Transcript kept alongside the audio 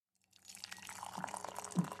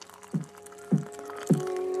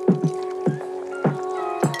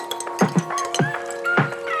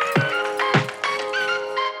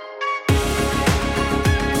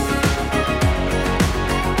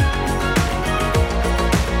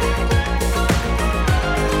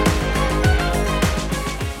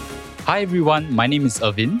Hi everyone, my name is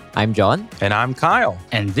Irvin. I'm John. And I'm Kyle.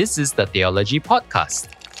 And this is the Theology Podcast.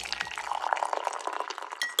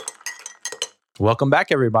 Welcome back,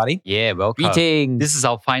 everybody. Yeah, welcome. Greetings. This is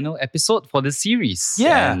our final episode for the series.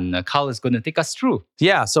 Yeah. And Carl is going to take us through.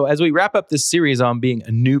 Yeah, so as we wrap up this series on being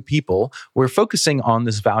a new people, we're focusing on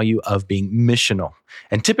this value of being missional.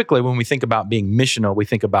 And typically when we think about being missional, we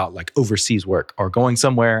think about like overseas work or going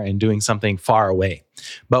somewhere and doing something far away.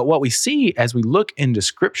 But what we see as we look into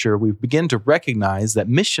scripture, we begin to recognize that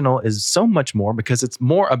missional is so much more because it's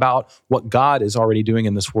more about what God is already doing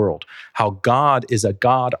in this world, how God is a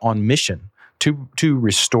God on mission to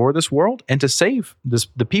restore this world and to save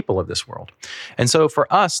the people of this world. And so for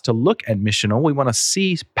us to look at missional, we want to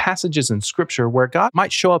see passages in scripture where God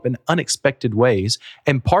might show up in unexpected ways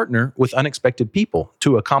and partner with unexpected people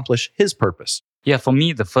to accomplish his purpose. Yeah, for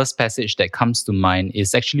me, the first passage that comes to mind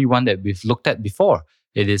is actually one that we've looked at before.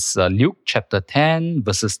 It is Luke chapter 10,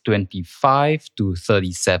 verses 25 to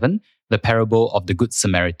 37, the parable of the Good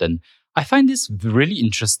Samaritan. I find this really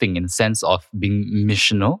interesting in the sense of being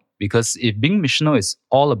missional, because if being missional is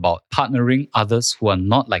all about partnering others who are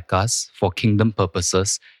not like us for kingdom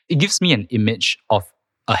purposes, it gives me an image of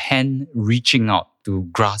a hand reaching out to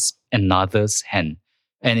grasp another's hand.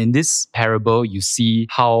 And in this parable, you see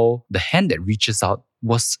how the hand that reaches out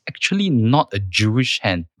was actually not a Jewish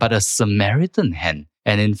hand, but a Samaritan hand.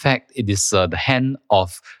 And in fact, it is the hand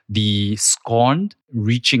of the scorned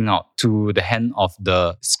reaching out to the hand of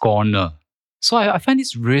the scorner. So I find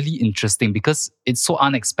this really interesting because it's so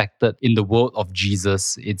unexpected in the world of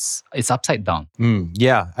Jesus. It's upside down.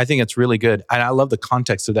 Yeah, I think it's really good. And I love the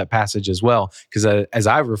context of that passage as well, because as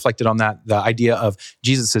I've reflected on that, the idea of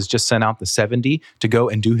Jesus has just sent out the 70 to go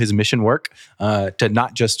and do his mission work, to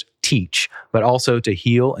not just teach, but also to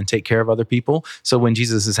heal and take care of other people. So when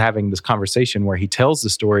Jesus is having this conversation where he tells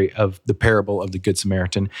the story of the parable of the Good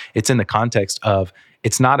Samaritan, it's in the context of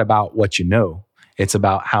it's not about what you know. It's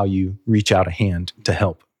about how you reach out a hand to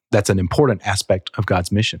help. That's an important aspect of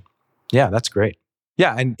God's mission. Yeah, that's great.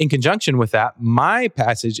 Yeah, and in conjunction with that, my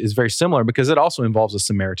passage is very similar because it also involves a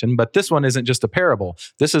Samaritan, but this one isn't just a parable.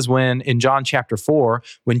 This is when, in John chapter 4,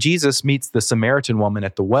 when Jesus meets the Samaritan woman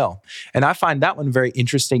at the well. And I find that one very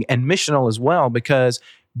interesting and missional as well, because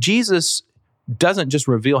Jesus doesn't just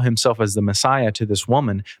reveal himself as the Messiah to this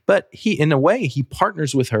woman, but he, in a way, he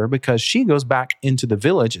partners with her because she goes back into the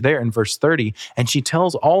village there in verse 30, and she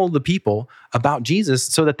tells all the people about Jesus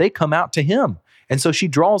so that they come out to him. And so she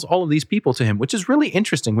draws all of these people to him, which is really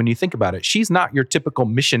interesting when you think about it. She's not your typical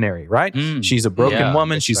missionary, right? She's a broken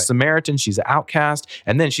woman. She's right. Samaritan. She's an outcast.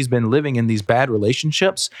 And then she's been living in these bad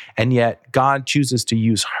relationships. And yet God chooses to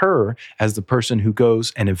use her as the person who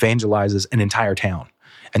goes and evangelizes an entire town.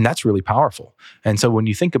 And that's really powerful. And so when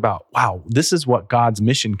you think about, wow, this is what God's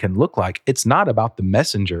mission can look like, it's not about the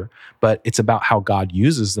messenger, but it's about how God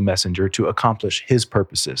uses the messenger to accomplish his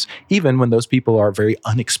purposes, even when those people are very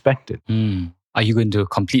unexpected. Are you going to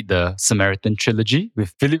complete the Samaritan trilogy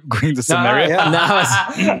with Philip going to Samaria?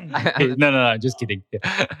 No, just kidding.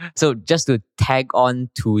 Yeah. So just to tag on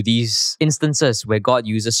to these instances where God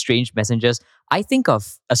uses strange messengers, I think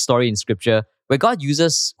of a story in scripture where God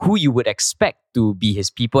uses who you would expect to be his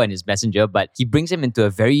people and his messenger, but he brings him into a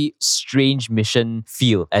very strange mission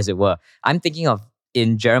field, as it were. I'm thinking of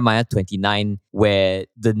in Jeremiah 29, where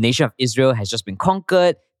the nation of Israel has just been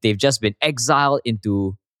conquered. They've just been exiled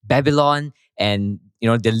into Babylon, and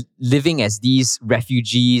they're living as these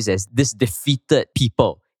refugees, as this defeated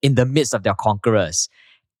people in the midst of their conquerors.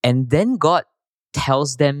 And then God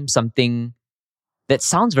tells them something that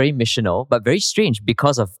sounds very missional, but very strange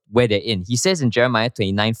because of where they're in. He says in Jeremiah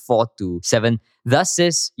 29, 4-7, "Thus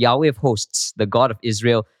says Yahweh of hosts, the God of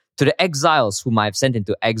Israel, to the exiles whom I have sent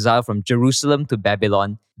into exile from Jerusalem to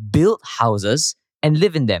Babylon, build houses and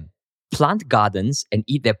live in them, plant gardens and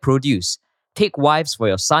eat their produce, take wives for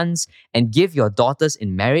your sons and give your daughters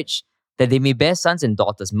in marriage, that they may bear sons and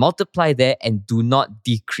daughters, multiply there and do not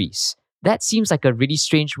decrease." That seems like a really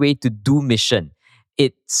strange way to do mission.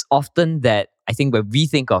 It's often that I think when we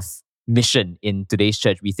think of mission in today's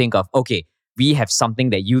church, we think of, okay, we have something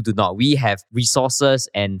that you do not. We have resources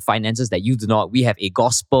and finances that you do not. We have a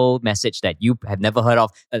gospel message that you have never heard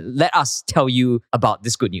of. Let us tell you about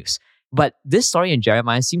this good news. But this story in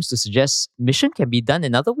Jeremiah seems to suggest mission can be done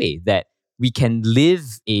another way, that we can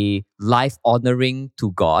live a life honoring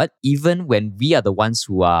to God, even when we are the ones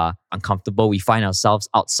who are uncomfortable. We find ourselves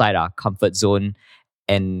outside our comfort zone.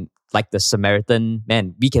 And like the Samaritan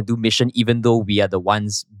man, we can do mission even though we are the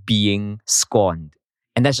ones being scorned.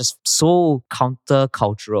 And that's just so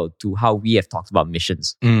countercultural to how we have talked about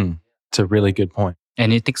missions. It's a really good point.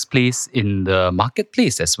 And it takes place in the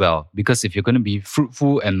marketplace as well. Because if you're going to be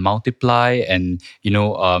fruitful and multiply and,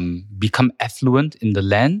 become affluent in the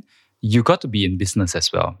land, you got to be in business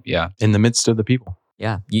as well. Yeah. In the midst of the people.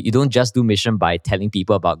 Yeah, you don't just do mission by telling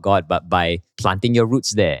people about God, but by planting your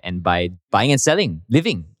roots there and by buying and selling,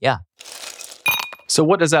 living. Yeah. So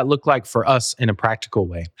what does that look like for us in a practical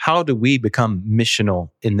way? How do we become missional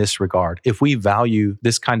in this regard? If we value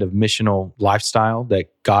this kind of missional lifestyle that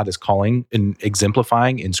God is calling and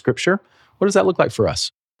exemplifying in Scripture, what does that look like for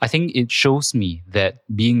us? I think it shows me that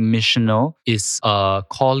being missional is a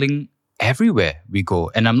calling everywhere we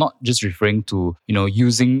go. And I'm not just referring to,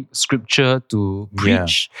 using scripture to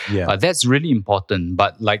preach. Yeah. That's really important.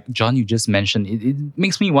 But like John, you just mentioned, it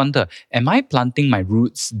makes me wonder, am I planting my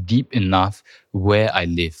roots deep enough where I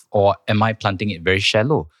live? Or am I planting it very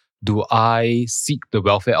shallow? Do I seek the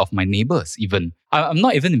welfare of my neighbors even? I'm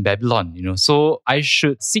not even in Babylon, so I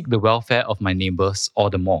should seek the welfare of my neighbors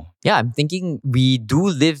all the more. Yeah, I'm thinking we do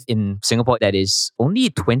live in Singapore that is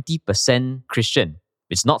only 20% Christian.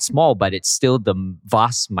 It's not small, but it's still the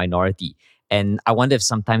vast minority. And I wonder if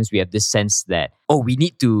sometimes we have this sense that, we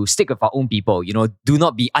need to stick with our own people, do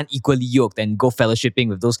not be unequally yoked and go fellowshipping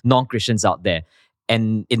with those non-Christians out there.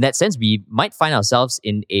 And in that sense, we might find ourselves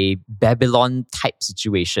in a Babylon type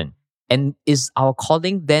situation. And is our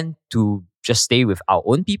calling then to just stay with our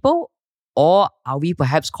own people? Or are we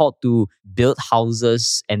perhaps called to build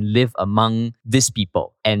houses and live among these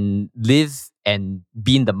people and live and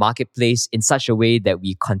be in the marketplace in such a way that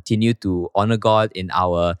we continue to honor God in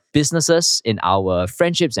our businesses, in our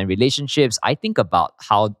friendships and relationships? I think about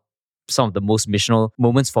how some of the most missional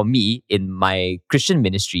moments for me in my Christian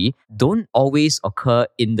ministry don't always occur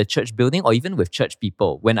in the church building or even with church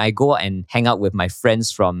people. When I go and hang out with my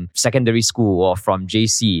friends from secondary school or from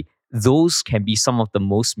JC, those can be some of the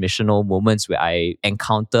most missional moments where I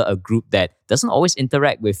encounter a group that doesn't always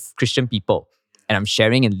interact with Christian people. And I'm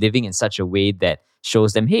sharing and living in such a way that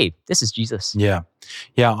shows them, hey, this is Jesus. Yeah.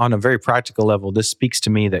 On a very practical level, this speaks to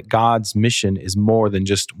me that God's mission is more than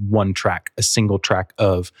just one track, a single track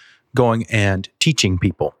of going and teaching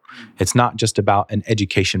people. It's not just about an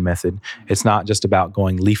education method. It's not just about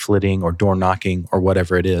going leafleting or door knocking or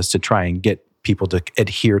whatever it is to try and get people to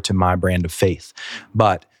adhere to my brand of faith.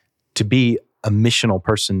 But to be a missional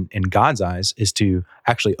person in God's eyes is to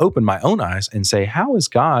actually open my own eyes and say, how is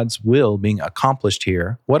God's will being accomplished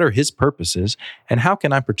here? What are His purposes? And how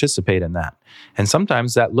can I participate in that? And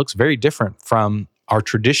sometimes that looks very different from our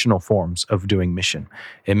traditional forms of doing mission.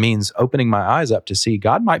 It means opening my eyes up to see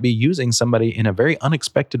God might be using somebody in a very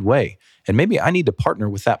unexpected way. And maybe I need to partner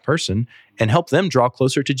with that person and help them draw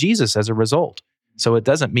closer to Jesus as a result. So it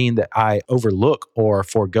doesn't mean that I overlook or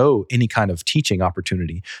forego any kind of teaching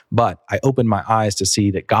opportunity, but I open my eyes to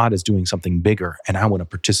see that God is doing something bigger and I want to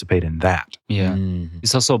participate in that. Yeah.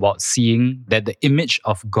 It's also about seeing that the image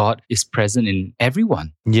of God is present in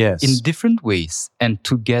everyone. Yes. In different ways. And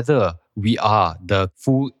together we are the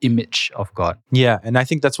full image of God. Yeah. And I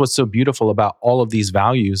think that's what's so beautiful about all of these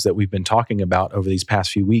values that we've been talking about over these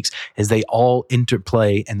past few weeks is they all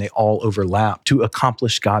interplay and they all overlap to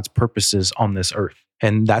accomplish God's purposes on this earth.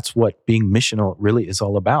 And that's what being missional really is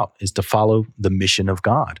all about, is to follow the mission of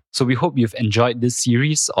God. So we hope you've enjoyed this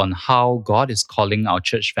series on how God is calling our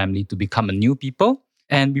church family to become a new people.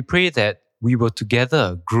 And we pray that we will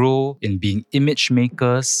together grow in being image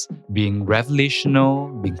makers, being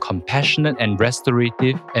revelational, being compassionate and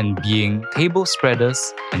restorative, and being table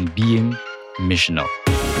spreaders and being missional.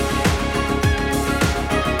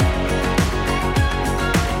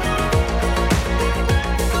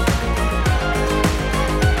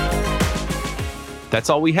 That's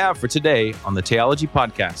all we have for today on the Theology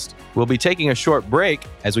Podcast. We'll be taking a short break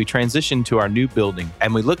as we transition to our new building,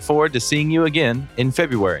 and we look forward to seeing you again in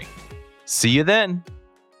February. See you then.